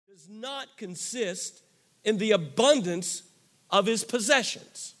does not consist in the abundance of his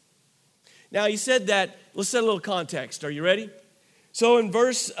possessions. Now, he said that. Let's set a little context. Are you ready? So in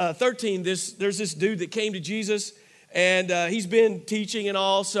verse 13, there's this dude that came to Jesus, and he's been teaching and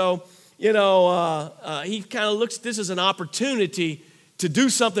all. So, he kind of looks at this as an opportunity to do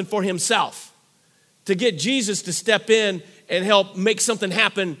something for himself, to get Jesus to step in and help make something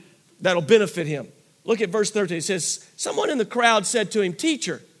happen that'll benefit him. Look at verse 13. It says, someone in the crowd said to him,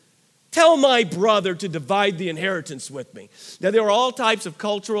 "Teacher, tell my brother to divide the inheritance with me." Now, there are all types of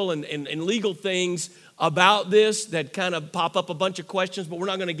cultural and legal things about this that kind of pop up a bunch of questions, but we're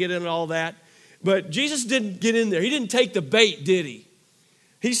not going to get into all that. But Jesus didn't get in there. He didn't take the bait, did he?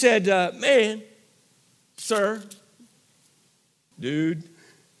 He said, man, sir, dude,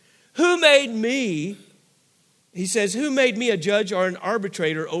 who made me, he says, who made me a judge or an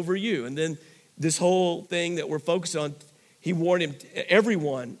arbitrator over you? And then this whole thing that we're focused on, he warned him,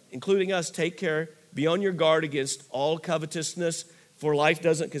 everyone, including us, take care, be on your guard against all covetousness, for life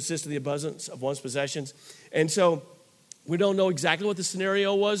doesn't consist of the abundance of one's possessions. And so we don't know exactly what the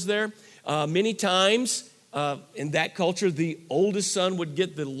scenario was there. Many times in that culture, the oldest son would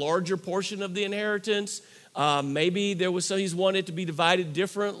get the larger portion of the inheritance. Maybe there was some he's wanted to be divided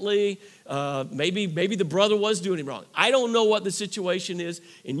differently. Maybe the brother was doing him wrong. I don't know what the situation is,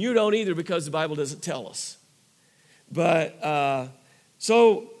 and you don't either because the Bible doesn't tell us. But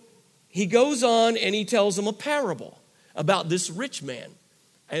so he goes on and he tells them a parable about this rich man.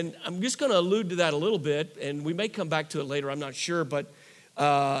 And I'm just going to allude to that a little bit, and we may come back to it later, I'm not sure. But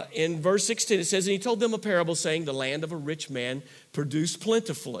in verse 16 it says, and he told them a parable saying, the land of a rich man produced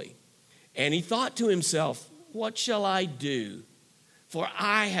plentifully. And he thought to himself, what shall I do? For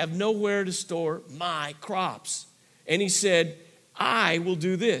I have nowhere to store my crops. And he said, I will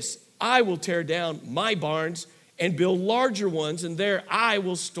do this. I will tear down my barns and build larger ones, and there I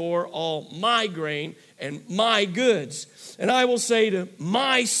will store all my grain and my goods. And I will say to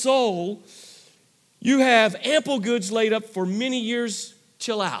my soul, you have ample goods laid up for many years.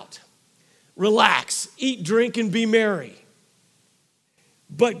 Chill out. Relax. Eat, drink, and be merry.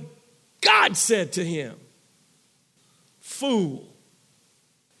 But God said to him, fool.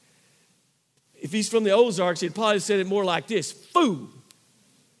 If he's from the Ozarks, he'd probably said it more like this. Fool.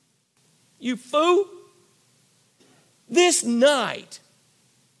 You fool. This night,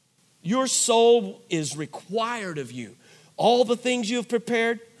 your soul is required of you. All the things you have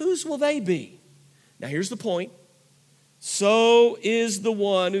prepared, whose will they be? Now, here's the point. So is the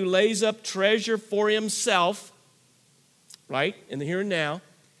one who lays up treasure for himself, right, in the here and now,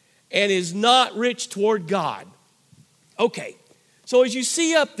 and is not rich toward God. Okay, so as you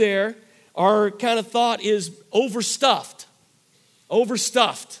see up there, our kind of thought is overstuffed.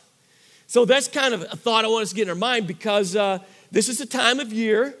 Overstuffed. So that's kind of a thought I want us to get in our mind because this is the time of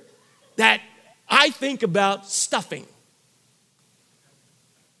year that I think about stuffing.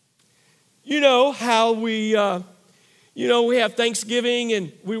 You know how we have Thanksgiving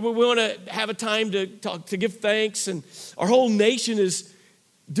and we want to have a time to give thanks, and our whole nation is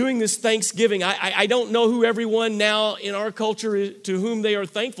doing this Thanksgiving. I don't know who everyone now in our culture is, to whom they are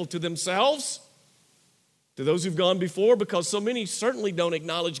thankful, to themselves, to those who've gone before, because so many certainly don't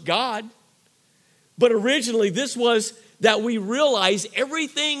acknowledge God. But originally, this was that we realize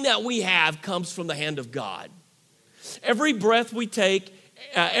everything that we have comes from the hand of God. Every breath we take,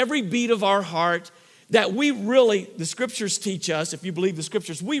 every beat of our heart, that we really, the scriptures teach us, if you believe the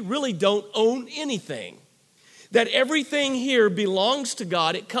scriptures, we really don't own anything. That everything here belongs to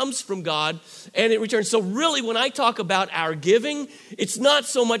God, it comes from God, and it returns. So really, when I talk about our giving, it's not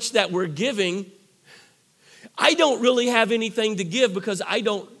so much that we're giving. I don't really have anything to give because I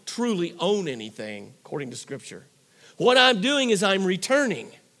don't truly own anything, according to Scripture. What I'm doing is I'm returning.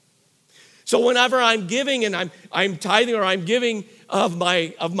 So whenever I'm giving and I'm tithing or I'm giving of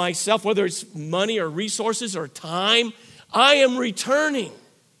myself, whether it's money or resources or time, I am returning.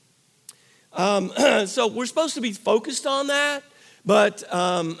 So we're supposed to be focused on that, but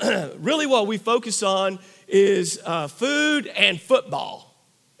really what we focus on is food and football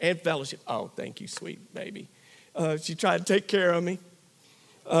and fellowship. Oh, thank you, sweet baby. She tried to take care of me.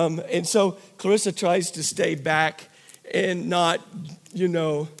 And so Clarissa tries to stay back and not,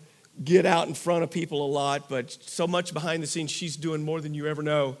 get out in front of people a lot, but so much behind the scenes, she's doing more than you ever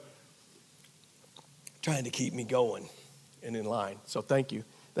know, trying to keep me going and in line. So thank you.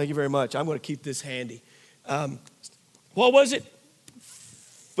 Thank you very much. I'm going to keep this handy. What was it?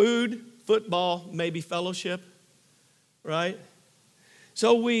 Food, football, maybe fellowship, right?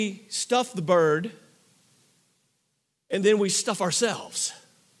 So we stuff the bird, and then we stuff ourselves.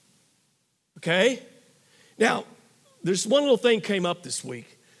 Okay? Now, there's one little thing came up this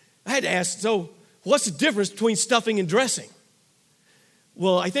week. I had to ask, so what's the difference between stuffing and dressing?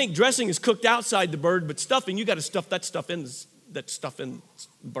 Well, I think dressing is cooked outside the bird, but stuffing, you got to stuff that stuff in the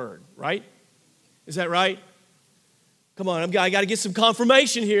bird, right? Is that right? Come on, I got to get some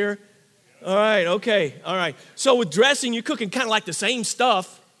confirmation here. All right, okay, all right. So with dressing, you're cooking kind of like the same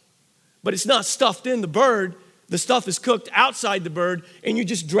stuff, but it's not stuffed in the bird. The stuff is cooked outside the bird, and you're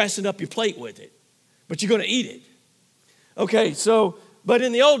just dressing up your plate with it. But you're going to eat it. Okay, so, but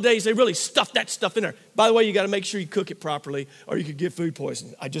in the old days, they really stuffed that stuff in there. By the way, you got to make sure you cook it properly, or you could get food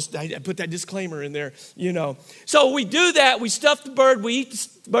poisoning. I put that disclaimer in there, you know. So we do that. We stuff the bird. We eat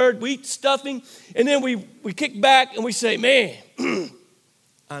the bird. We eat the stuffing. And then we kick back, and we say, man,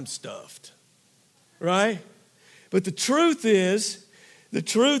 I'm stuffed. Right? But the truth is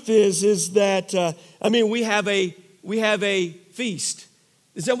that, we have a feast.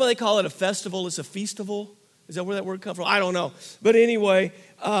 Is that what they call it, a festival? It's a feastival? Is that where that word comes from? I don't know. But anyway,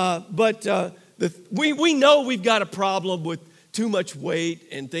 we know we've got a problem with too much weight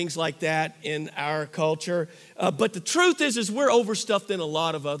and things like that in our culture. But the truth is we're overstuffed in a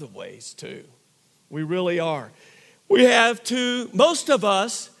lot of other ways too. We really are. Most of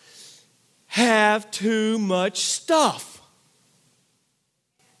us have too much stuff.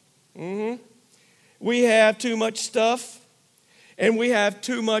 We have too much stuff, and we have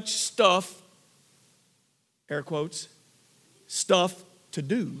too much stuff, air quotes, stuff to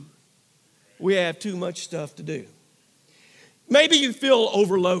do. We have too much stuff to do. Maybe you feel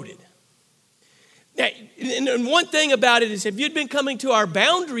overloaded. Now, and one thing about it is if you'd been coming to our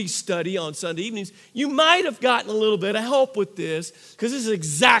boundaries study on Sunday evenings, you might have gotten a little bit of help with this, because this is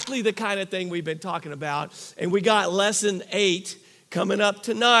exactly the kind of thing we've been talking about. And we got lesson 8 coming up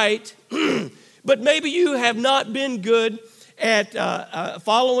tonight. But maybe you have not been good at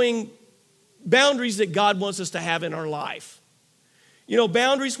following boundaries that God wants us to have in our life. You know,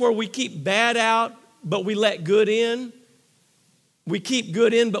 boundaries where we keep bad out, but we let good in. We keep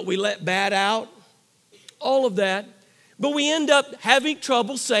good in, but we let bad out. All of that. But we end up having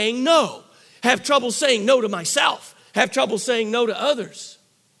trouble saying no. Have trouble saying no to myself. Have trouble saying no to others.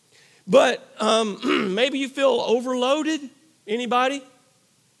 But maybe you feel overloaded. Anybody?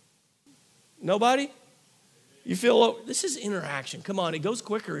 Nobody? You feel, this is interaction. Come on, it goes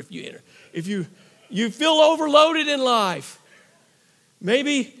quicker if you feel overloaded in life.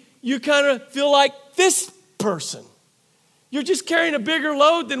 Maybe you kind of feel like this person. You're just carrying a bigger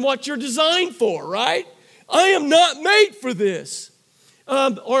load than what you're designed for, right? I am not made for this.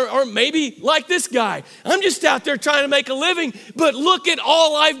 Or maybe like this guy. I'm just out there trying to make a living, but look at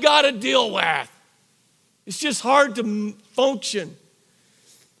all I've got to deal with. It's just hard to function.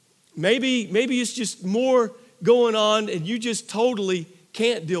 Maybe it's just more going on and you just totally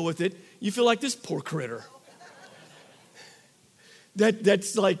can't deal with it. You feel like this poor critter.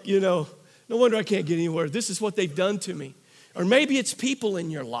 That's like, no wonder I can't get anywhere. This is what they've done to me. Or maybe it's people in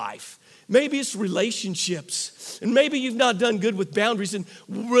your life. Maybe it's relationships. And maybe you've not done good with boundaries and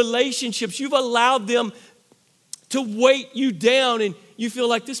relationships. You've allowed them to weight you down and you feel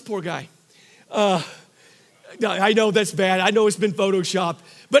like this poor guy. I know that's bad. I know it's been photoshopped.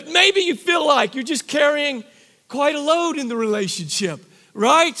 But maybe you feel like you're just carrying quite a load in the relationship,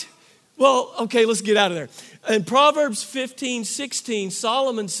 right? Well, okay, let's get out of there. In Proverbs 15:16,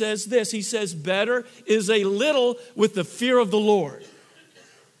 Solomon says this. He says, better is a little with the fear of the Lord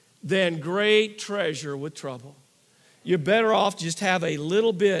than great treasure with trouble. You're better off just have a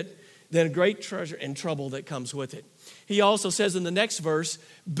little bit than a great treasure and trouble that comes with it. He also says in the next verse,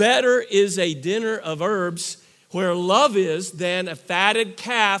 better is a dinner of herbs where love is than a fatted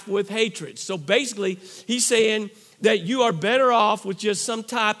calf with hatred. So basically, he's saying that you are better off with just some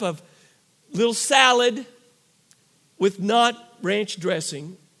type of little salad with not ranch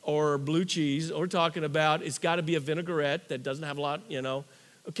dressing or blue cheese. We're talking about it's got to be a vinaigrette that doesn't have a lot,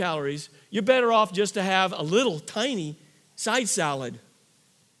 of calories. You're better off just to have a little tiny side salad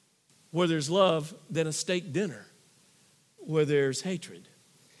where there's love than a steak dinner where there's hatred.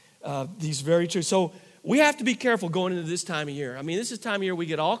 These very true. So we have to be careful going into this time of year. I mean, this is time of year we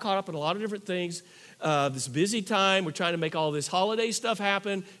get all caught up in a lot of different things. This busy time, we're trying to make all this holiday stuff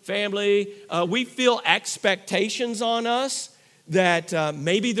happen, family. We feel expectations on us that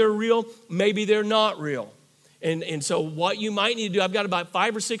maybe they're real, maybe they're not real. And so what you might need to do, I've got about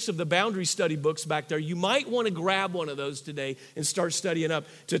 5 or 6 of the boundary study books back there. You might want to grab one of those today and start studying up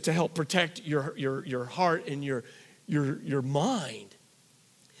to help protect your heart and your mind.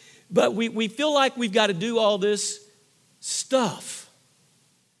 But we feel like we've got to do all this stuff.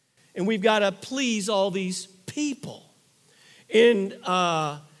 And we've got to please all these people. And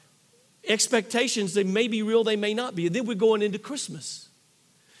expectations, they may be real, they may not be. And then we're going into Christmas.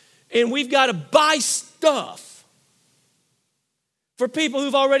 And we've got to buy stuff for people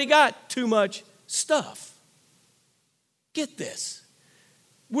who've already got too much stuff. Get this.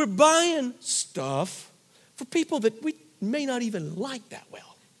 We're buying stuff for people that we may not even like that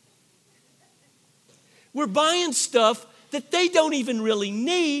well. We're buying stuff that they don't even really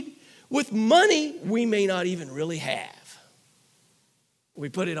need with money we may not even really have. We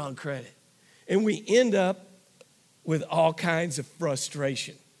put it on credit. And we end up with all kinds of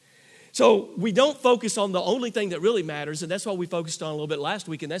frustration. So we don't focus on the only thing that really matters, and that's what we focused on a little bit last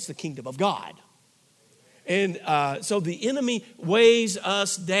week, and that's the kingdom of God. And so the enemy weighs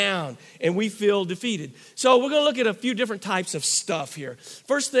us down, and we feel defeated. So we're going to look at a few different types of stuff here.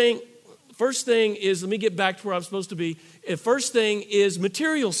 First thing is, let me get back to where I'm supposed to be. First thing is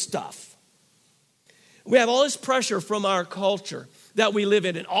material stuff. We have all this pressure from our culture that we live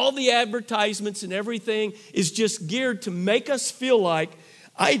in, and all the advertisements and everything is just geared to make us feel like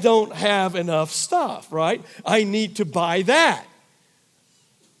I don't have enough stuff, right? I need to buy that.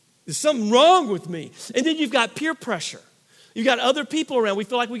 There's something wrong with me. And then you've got peer pressure. You've got other people around. We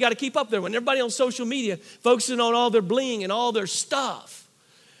feel like we got to keep up there. When everybody on social media focusing on all their bling and all their stuff.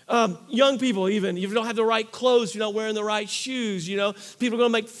 Young people even, if you don't have the right clothes, you're not wearing the right shoes, people are going to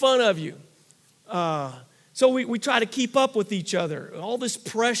make fun of you. So we try to keep up with each other. All this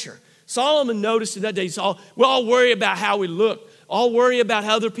pressure. Solomon noticed in that day, we all worry about how we look. All worry about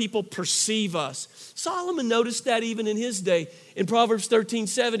how other people perceive us. Solomon noticed that even in his day. In Proverbs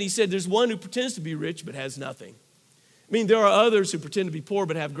 13:7, he said, there's one who pretends to be rich but has nothing. I mean, there are others who pretend to be poor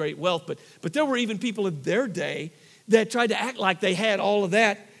but have great wealth. But there were even people in their day that tried to act like they had all of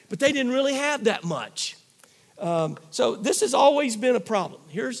that, but they didn't really have that much. So this has always been a problem.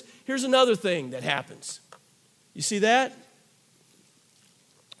 Here's another thing that happens. You see that?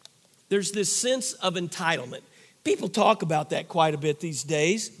 There's this sense of entitlement. People talk about that quite a bit these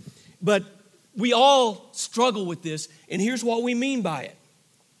days, but we all struggle with this, and here's what we mean by it,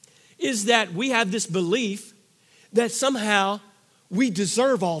 is that we have this belief that somehow we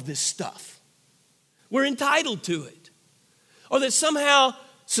deserve all this stuff. We're entitled to it. Or that somehow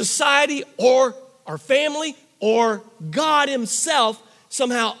society or our family or God himself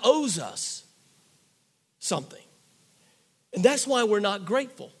somehow owes us something. And that's why we're not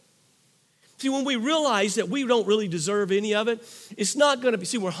grateful. See, when we realize that we don't really deserve any of it, it's not going to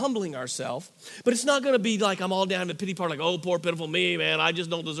be, we're humbling ourselves, but it's not going to be like I'm all down in the pity party, like, oh, poor, pitiful me, man, I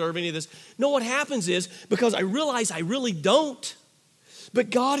just don't deserve any of this. No, what happens is, because I realize I really don't, but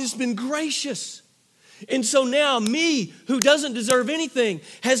God has been gracious. And so now me, who doesn't deserve anything,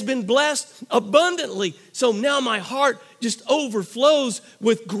 has been blessed abundantly. So now my heart just overflows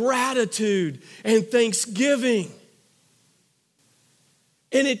with gratitude and thanksgiving.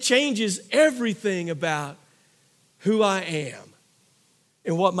 And it changes everything about who I am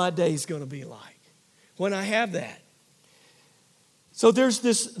and what my day is going to be like when I have that. So there's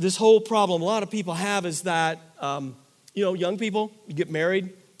this whole problem a lot of people have is that, young people, you get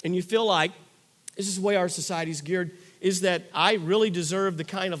married and you feel like, this is the way our society is geared, is that I really deserve the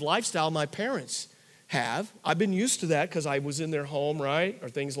kind of lifestyle my parents have. I've been used to that because I was in their home, right? Or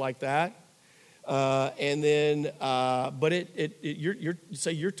things like that. But you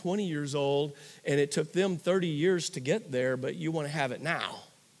say you're 20 years old and it took them 30 years to get there, but you want to have it now.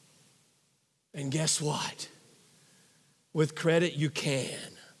 And guess what? With credit, you can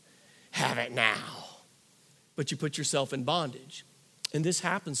have it now, but you put yourself in bondage. And this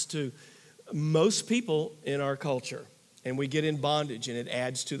happens to most people in our culture, and we get in bondage, and it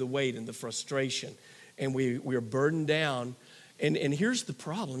adds to the weight and the frustration, and we're burdened down. And here's the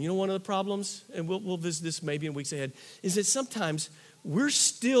problem. One of the problems, and we'll visit this maybe in weeks ahead, is that sometimes we're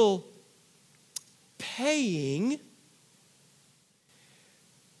still paying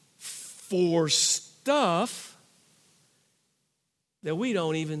for stuff that we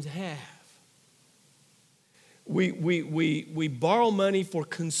don't even have. We borrow money for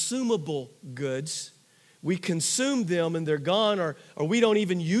consumable goods. We consume them and they're gone, or we don't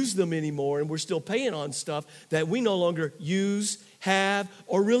even use them anymore, and we're still paying on stuff that we no longer use, have,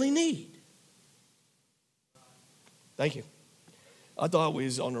 or really need. Thank you. I thought we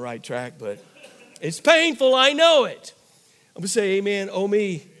was on the right track, but it's painful, I know it. I'm going to say amen, oh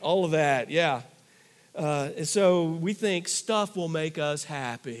me, all of that, yeah. And so we think stuff will make us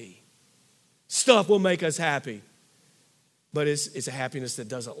happy. Stuff will make us happy. But it's a happiness that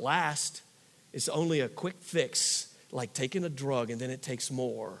doesn't last. It's only a quick fix, like taking a drug, and then it takes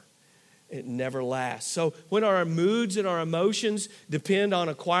more. It never lasts. So when our moods and our emotions depend on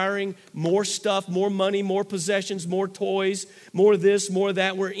acquiring more stuff, more money, more possessions, more toys, more this, more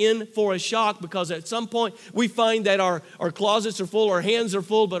that, we're in for a shock, because at some point we find that our closets are full, our hands are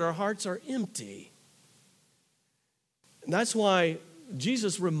full, but our hearts are empty. And that's why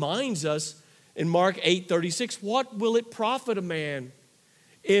Jesus reminds us in Mark 8:36, what will it profit a man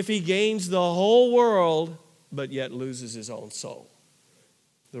if he gains the whole world but yet loses his own soul?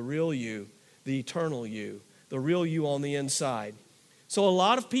 The real you, the eternal you, the real you on the inside. So a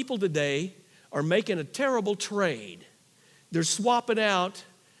lot of people today are making a terrible trade. They're swapping out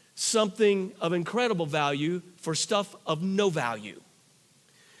something of incredible value for stuff of no value.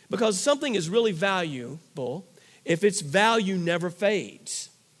 Because something is really valuable if its value never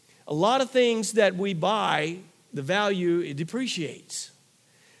fades. A lot of things that we buy, the value, it depreciates.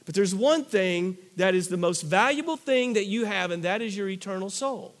 But there's one thing that is the most valuable thing that you have, and that is your eternal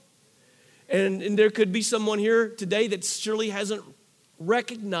soul. And there could be someone here today that surely hasn't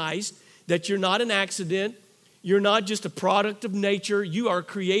recognized that you're not an accident. You're not just a product of nature. You are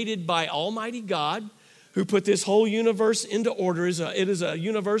created by Almighty God, who put this whole universe into order. It is a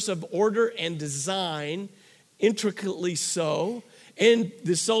universe of order and design, intricately so. And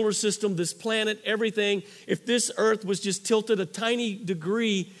the solar system, this planet, everything, if this earth was just tilted a tiny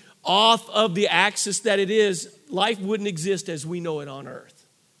degree off of the axis that it is, life wouldn't exist as we know it on earth.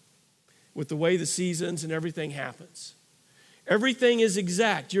 With the way the seasons and everything happens. Everything is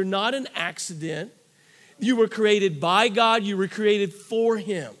exact. You're not an accident. You were created by God. You were created for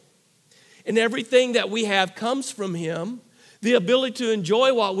Him. And everything that we have comes from Him. The ability to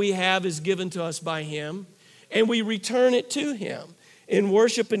enjoy what we have is given to us by Him. And we return it to Him in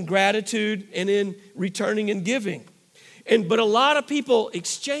worship and gratitude and in returning and giving. But a lot of people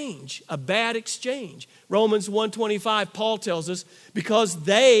exchange, a bad exchange. Romans 1:25, Paul tells us, because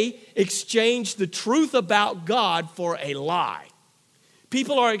they exchange the truth about God for a lie.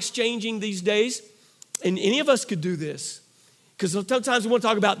 People are exchanging these days, and any of us could do this, because sometimes we want to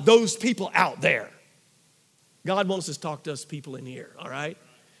talk about those people out there. God wants us to talk to us people in here, all right?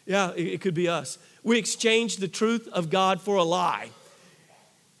 Yeah, it could be us. We exchange the truth of God for a lie.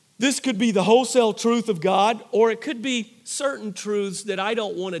 This could be the wholesale truth of God, or it could be certain truths that I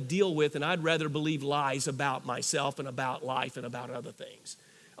don't want to deal with, and I'd rather believe lies about myself and about life and about other things.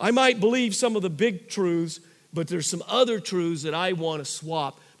 I might believe some of the big truths, but there's some other truths that I want to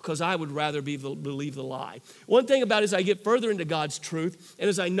swap because I would rather believe the lie. One thing about it is I get further into God's truth, and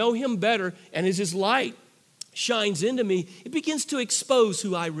as I know Him better, and as His light shines into me, it begins to expose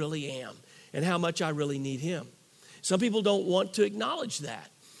who I really am and how much I really need Him. Some people don't want to acknowledge that.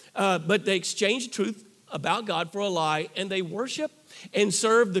 But they exchange truth about God for a lie, and they worship and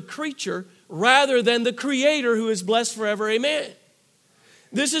serve the creature rather than the Creator, who is blessed forever. Amen.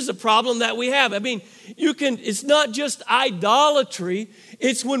 This is a problem that we have. I mean, it's not just idolatry.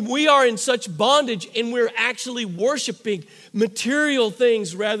 It's when we are in such bondage and we're actually worshiping material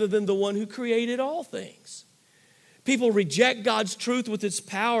things rather than the one who created all things. People reject God's truth with its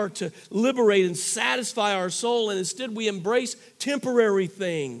power to liberate and satisfy our soul, and instead we embrace temporary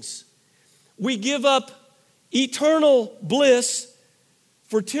things. We give up eternal bliss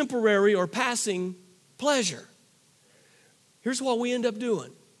for temporary or passing pleasure. Here's what we end up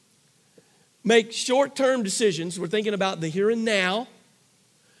doing. Make short-term decisions. We're thinking about the here and now.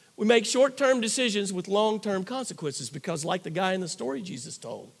 We make short-term decisions with long-term consequences because, like the guy in the story Jesus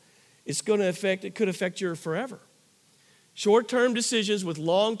told, it could affect your forever. Short-term decisions with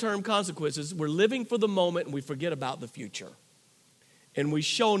long-term consequences. We're living for the moment and we forget about the future. And we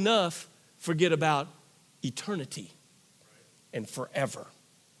sure enough forget about eternity and forever.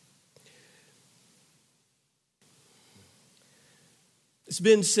 It's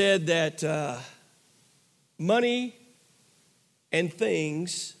been said that money and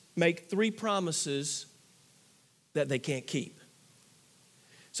things make 3 promises that they can't keep.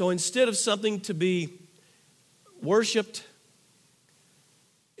 So instead of something to be worshipped,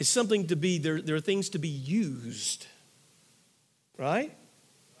 is something to be, there are things to be used. Right?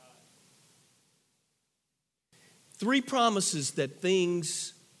 3 promises that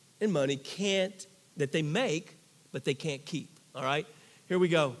things and money that they make, but they can't keep. All right? Here we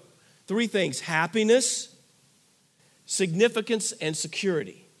go. 3 things: happiness, significance, and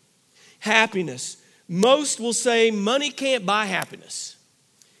security. Happiness. Most will say money can't buy happiness.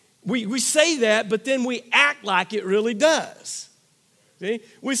 We say that, but then we act like it really does. See?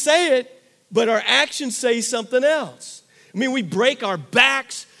 We say it, but our actions say something else. I mean, we break our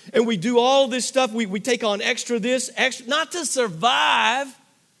backs and we do all this stuff. We take on extra this, extra, not to survive,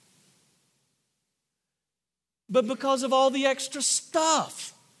 but because of all the extra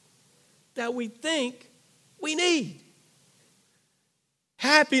stuff. that we think we need.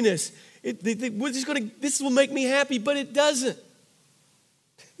 Happiness. This will make me happy, but it doesn't.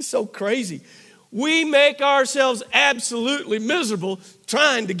 It's so crazy. We make ourselves absolutely miserable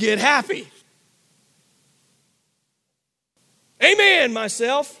trying to get happy. Amen,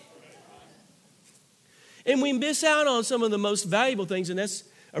 myself. And we miss out on some of the most valuable things, and that's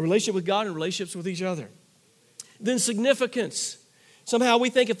a relationship with God and relationships with each other. Then significance. Somehow we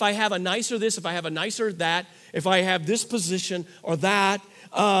think if I have a nicer this, if I have a nicer that, if I have this position or that,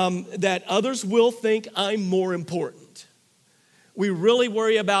 that others will think I'm more important. We really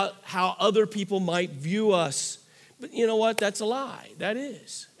worry about how other people might view us. But you know what? That's a lie. That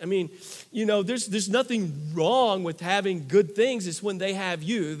is. I mean, there's nothing wrong with having good things. It's when they have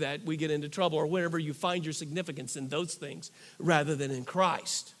you that we get into trouble, or whenever you find your significance in those things rather than in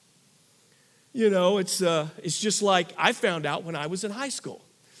Christ. It's just like I found out when I was in high school.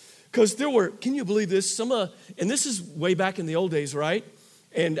 Because there were, can you believe this? And this is way back in the old days, right?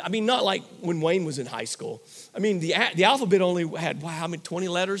 And I mean, not like when Wayne was in high school. I mean, the alphabet only had, how many, 20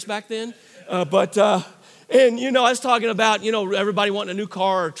 letters back then? And I was talking about, everybody wanting a new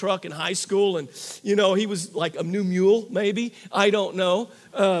car or truck in high school. And, he was like a new mule, maybe. I don't know.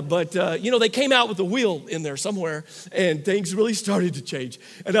 But they came out with a wheel in there somewhere. And things really started to change.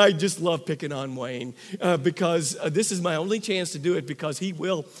 And I just love picking on Wayne because this is my only chance to do it, because he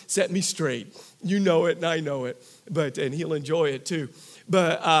will set me straight. You know it and I know it. And he'll enjoy it too.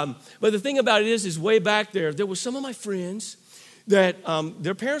 But the thing about it is way back there were some of my friends that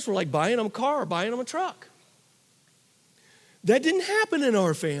their parents were like buying them a car, buying them a truck. That didn't happen in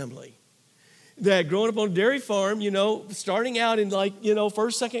our family. That growing up on a dairy farm, starting out in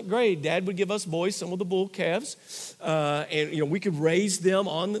first, second grade, Dad would give us boys some of the bull calves. And we could raise them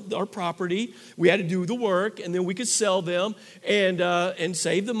on our property. We had to do the work, and then we could sell them and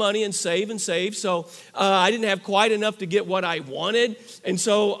save the money and save and save. So I didn't have quite enough to get what I wanted. And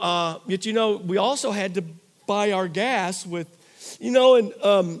so, we also had to buy our gas with,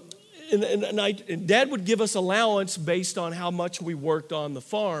 and Dad would give us allowance based on how much we worked on the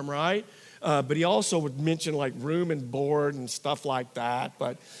farm, right? But he also would mention like room and board and stuff like that.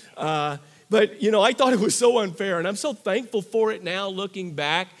 But I thought it was so unfair, and I'm so thankful for it now looking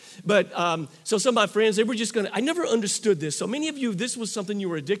back. But so some of my friends, they were just I never understood this. So many of you, this was something you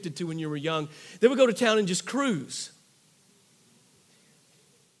were addicted to when you were young. They would go to town and just cruise.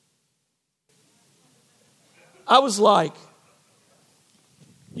 I was like,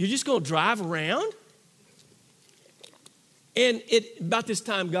 you're just going to drive around? And about this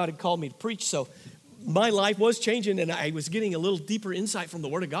time, God had called me to preach, so my life was changing, and I was getting a little deeper insight from the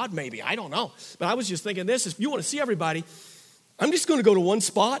Word of God, maybe. I don't know. But I was just thinking this, if you want to see everybody, I'm just going to go to one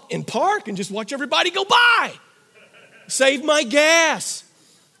spot and park and just watch everybody go by. Save my gas,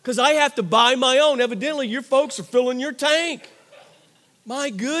 because I have to buy my own. Evidently, your folks are filling your tank. My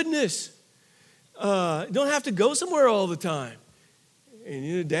goodness. Don't have to go somewhere all the time.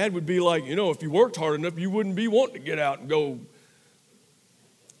 And Dad would be like, if you worked hard enough, you wouldn't be wanting to get out and go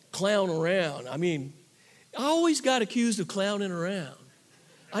clown around. I mean, I always got accused of clowning around.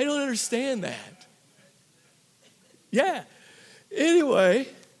 I don't understand that. Yeah. Anyway,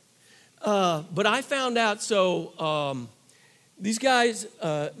 but I found out, these guys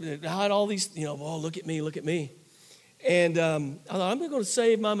had all these, look at me. And I thought, I'm going to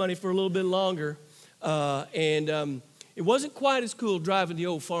save my money for a little bit longer. It wasn't quite as cool driving the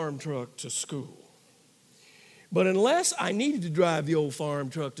old farm truck to school. But unless I needed to drive the old farm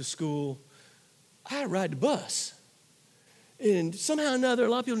truck to school, I had to ride the bus. And somehow or another, a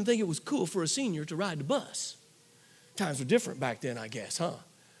lot of people didn't think it was cool for a senior to ride the bus. Times were different back then, I guess, huh?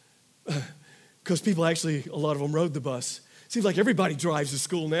 Because people actually, a lot of them rode the bus. Seems like everybody drives to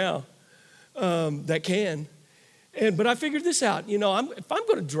school now that can. But I figured this out. If I'm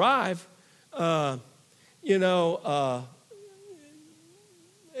going to drive, the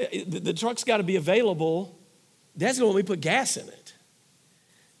truck's got to be available. Dad's going to let me put gas in it.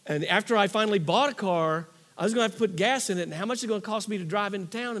 And after I finally bought a car, I was going to have to put gas in it. And how much is it going to cost me to drive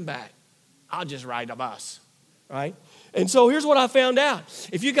into town and back? I'll just ride the bus, right? And so here's what I found out.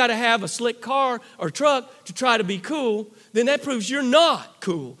 If you got to have a slick car or truck to try to be cool, then that proves you're not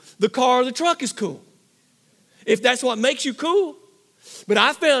cool. The car or the truck is cool. If that's what makes you cool. But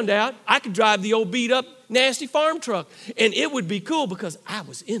I found out I could drive the old beat up, nasty farm truck, and it would be cool because I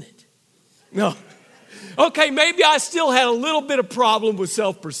was in it. No. Okay, maybe I still had a little bit of problem with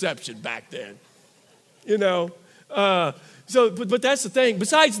self-perception back then. But that's the thing.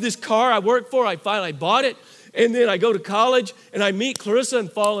 Besides this car I worked for, I finally bought it. And then I go to college and I meet Clarissa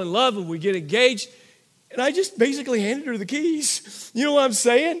and fall in love and we get engaged. And I just basically handed her the keys. You know what I'm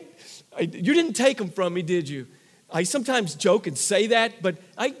saying? You didn't take them from me, did you? I sometimes joke and say that, but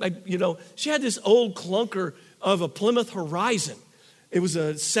she had this old clunker of a Plymouth Horizon. It was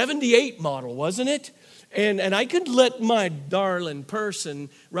a 78 model, wasn't it? And I could let my darling person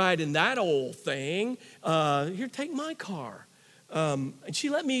ride in that old thing. Here, take my car. And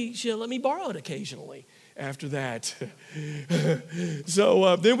she'll let me borrow it occasionally after that.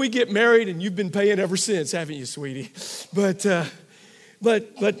 So then we get married, and you've been paying ever since, haven't you, sweetie? But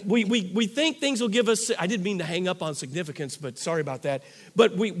we think things will give us, I didn't mean to hang up on significance, but sorry about that.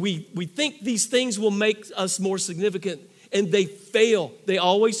 But we think these things will make us more significant, and they fail. They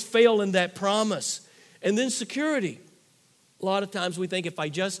always fail in that promise. And then security. A lot of times we think if I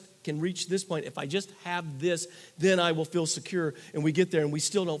just can reach this point, if I just have this, then I will feel secure. And we get there and we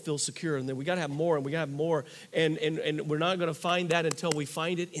still don't feel secure. And then we got to have more and we got to have more. And we're not going to find that until we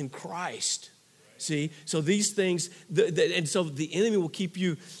find it in Christ. See? So these things, and so the enemy will keep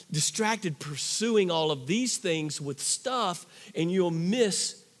you distracted pursuing all of these things with stuff, and you'll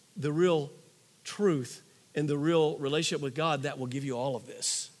miss the real truth and the real relationship with God that will give you all of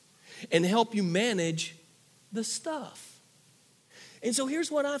this and help you manage the stuff. And so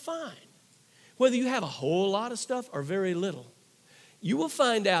here's what I find. Whether you have a whole lot of stuff or very little, you will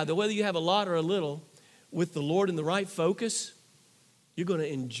find out that whether you have a lot or a little, with the Lord in the right focus, you're going to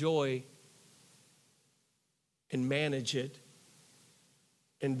enjoy and manage it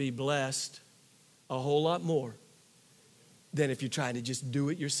and be blessed a whole lot more than if you're trying to just do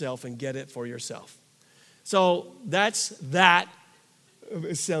it yourself and get it for yourself. So that's that.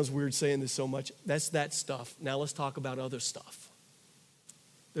 It sounds weird saying this so much. That's that stuff. Now let's talk about other stuff.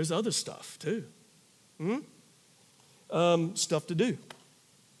 There's other stuff too. Stuff to do.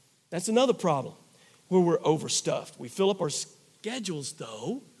 That's another problem where we're overstuffed. We fill up our schedules,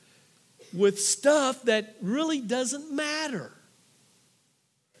 though, with stuff that really doesn't matter.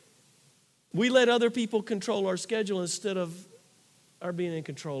 We let other people control our schedule instead of our being in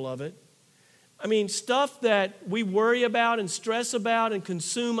control of it. I mean, stuff that we worry about and stress about and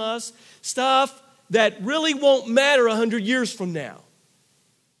consume us, stuff that really won't matter 100 years from now.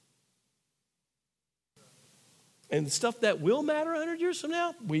 And the stuff that will matter 100 years from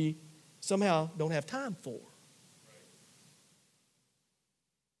now, we somehow don't have time for.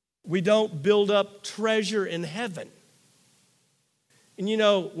 We don't build up treasure in heaven. And you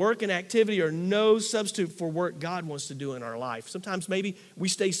know, work and activity are no substitute for work God wants to do in our life. Sometimes maybe we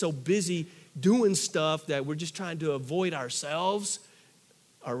stay so busy doing stuff that we're just trying to avoid ourselves,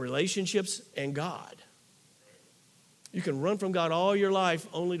 our relationships, and God. You can run from God all your life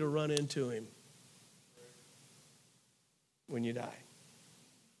only to run into Him when you die.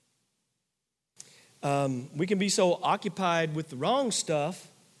 We can be so occupied with the wrong stuff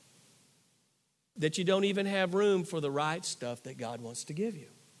that you don't even have room for the right stuff that God wants to give you.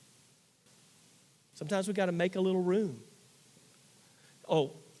 Sometimes we got to make a little room.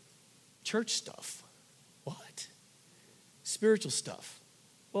 Oh, church stuff. What? Spiritual stuff.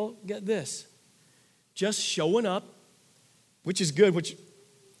 Well, get this. Just showing up, which is good, which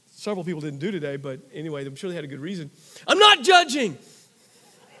several people didn't do today, but anyway, I'm sure they had a good reason. I'm not judging.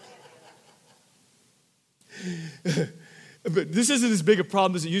 But this isn't as big a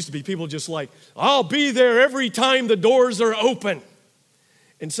problem as it used to be. People just like, I'll be there every time the doors are open.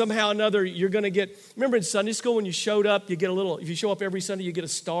 And somehow or another, you're going to get, remember in Sunday school when you showed up, you get a little, if you show up every Sunday, you get a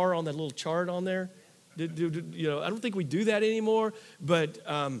star on that little chart on there. I don't think we do that anymore, but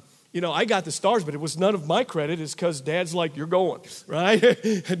I got the stars, but it was none of my credit. It's because Dad's like, you're going, right? I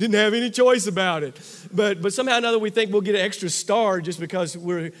didn't have any choice about it. But somehow or another, we think we'll get an extra star just because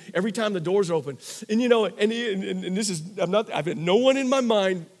we're every time the doors are open. And and this is, I've had no one in my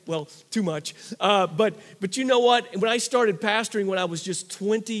mind, well, too much. But you know what? When I started pastoring when I was just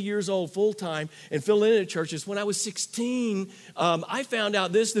 20 years old full-time and filling in at churches, when I was 16, I found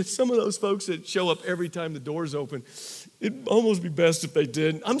out that some of those folks that show up every time the doors open, it'd almost be best if they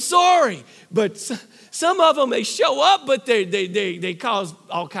didn't. I'm sorry, but some of them, they show up, but they cause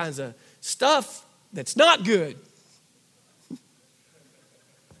all kinds of stuff that's not good.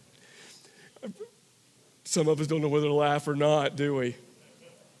 Some of us don't know whether to laugh or not, do we?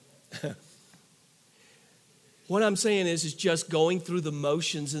 What I'm saying is just going through the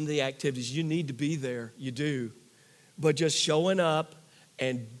motions and the activities. You need to be there, you do. But just showing up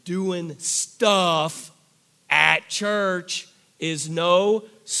and doing stuff at church is no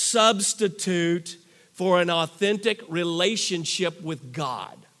substitute for an authentic relationship with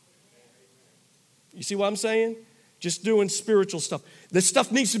God. You see what I'm saying? Just doing spiritual stuff. This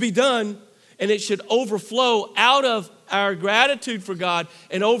stuff needs to be done, and it should overflow out of our gratitude for God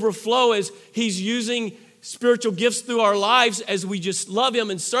and overflow as He's using spiritual gifts through our lives as we just love Him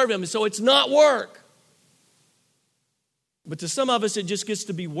and serve Him. And so it's not work. But to some of us, it just gets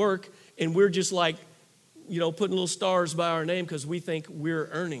to be work, and we're just like, putting little stars by our name because we think we're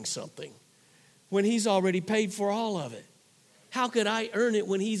earning something when He's already paid for all of it. How could I earn it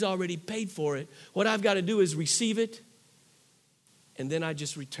when He's already paid for it? What I've got to do is receive it, and then I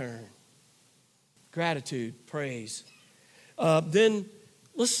just return. Gratitude, praise. Then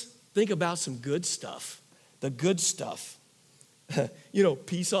let's think about some good stuff. The good stuff.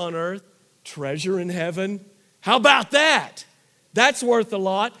 Peace on earth, treasure in heaven. How about that? That's worth a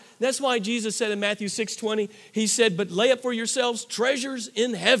lot. That's why Jesus said in Matthew 6:20, He said, but lay up for yourselves treasures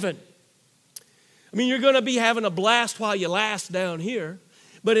in heaven. I mean, you're going to be having a blast while you last down here.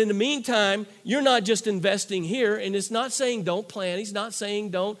 But in the meantime, you're not just investing here. And it's not saying don't plan. He's not saying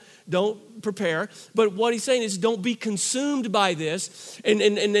don't prepare. But what He's saying is don't be consumed by this. And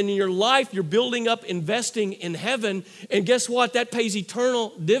in your life, you're building up, investing in heaven. And guess what? That pays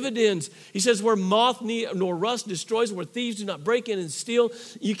eternal dividends. He says where moth nor rust destroys, where thieves do not break in and steal.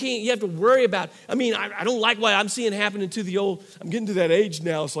 You have to worry about. I mean, I don't like what I'm seeing happening to the old. I'm getting to that age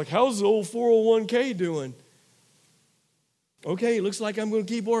now. It's like, how's the old 401k doing? Okay, it looks like I'm going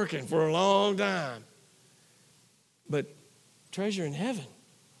to keep working for a long time. But treasure in heaven,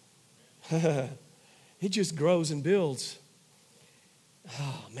 it just grows and builds.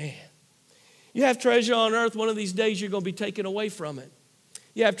 Oh, man. You have treasure on earth, one of these days you're going to be taken away from it.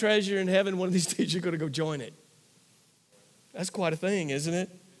 You have treasure in heaven, one of these days you're going to go join it. That's quite a thing, isn't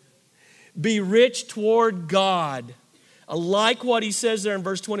it? Be rich toward God. I like what He says there in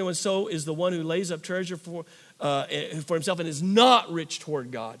verse 21. So is the one who lays up treasure for himself and is not rich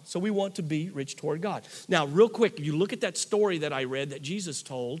toward God. So we want to be rich toward God. Now, real quick, you look at that story that I read that Jesus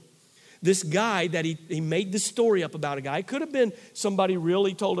told. This guy that he made this story up about a guy. It could have been somebody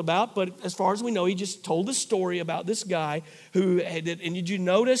really told about, but as far as we know, he just told the story about this guy who had, and did you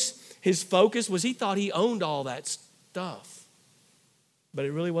notice his focus was he thought he owned all that stuff. But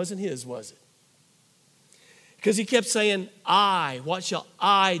it really wasn't his, was it? Because he kept saying, what shall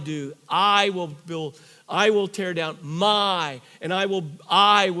I do? I will build, I will tear down and I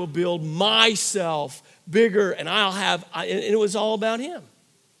will build myself bigger, and and it was all about him.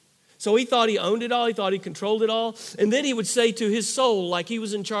 So he thought he owned it all, he thought he controlled it all. And then he would say to his soul, like he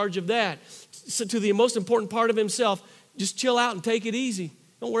was in charge of that, so to the most important part of himself, just chill out and take it easy.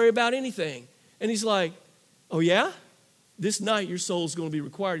 Don't worry about anything. And he's like, oh yeah? This night, your soul is going to be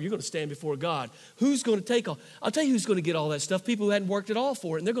required. You're going to stand before God. Who's going to take all? I'll tell you who's going to get all that stuff. People who hadn't worked at all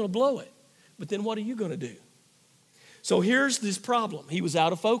for it, and they're going to blow it. But then what are you going to do? So here's this problem. He was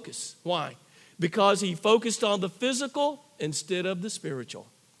out of focus. Why? Because he focused on the physical instead of the spiritual.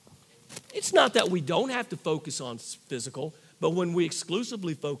 It's not that we don't have to focus on physical, but when we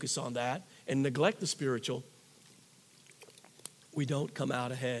exclusively focus on that and neglect the spiritual, we don't come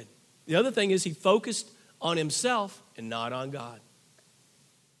out ahead. The other thing is he focused on himself and not on God.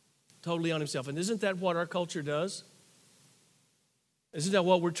 Totally on himself. And isn't that what our culture does? Isn't that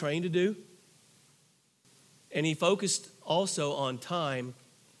what we're trained to do? And he focused also on time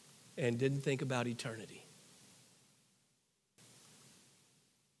and didn't think about eternity.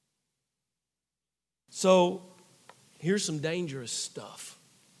 So here's some dangerous stuff.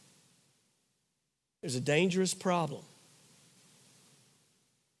 There's a dangerous problem.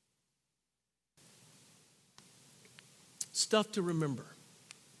 Stuff to remember.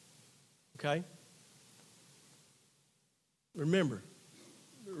 Okay? Remember,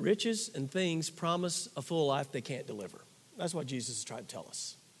 riches and things promise a full life they can't deliver. That's what Jesus is trying to tell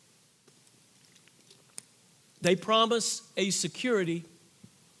us. They promise a security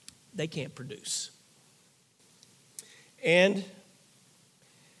they can't produce. And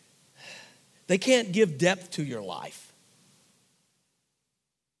they can't give depth to your life.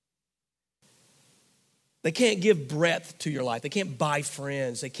 They can't give breadth to your life. They can't buy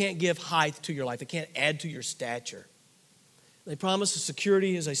friends. They can't give height to your life. They can't add to your stature. They promise a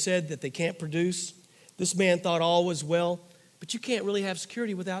security, as I said, that they can't produce. This man thought all was well, but you can't really have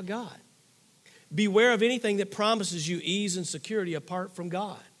security without God. Beware of anything that promises you ease and security apart from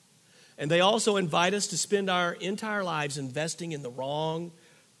God. And they also invite us to spend our entire lives investing in the wrong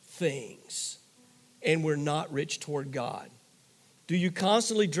things. And we're not rich toward God. Do you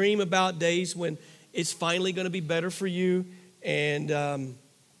constantly dream about days when it's finally going to be better for you and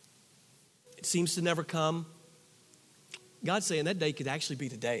it seems to never come? God's saying that day could actually be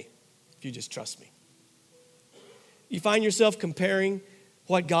today if you just trust me. You find yourself comparing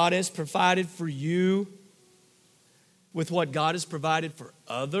what God has provided for you with what God has provided for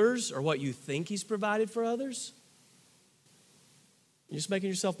others or what you think He's provided for others? You're just making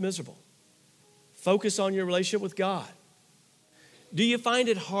yourself miserable. Focus on your relationship with God. Do you find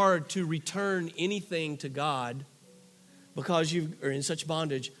it hard to return anything to God because you are in such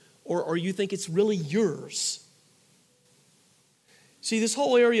bondage, or you think it's really yours? See, this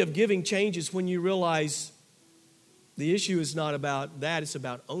whole area of giving changes when you realize the issue is not about that, it's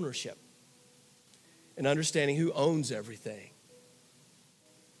about ownership and understanding who owns everything.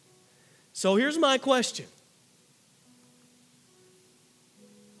 So here's my question.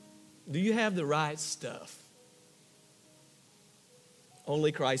 Do you have the right stuff?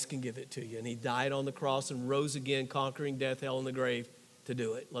 Only Christ can give it to you. And he died on the cross and rose again, conquering death, hell, and the grave to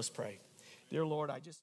do it. Let's pray. Dear Lord, I just...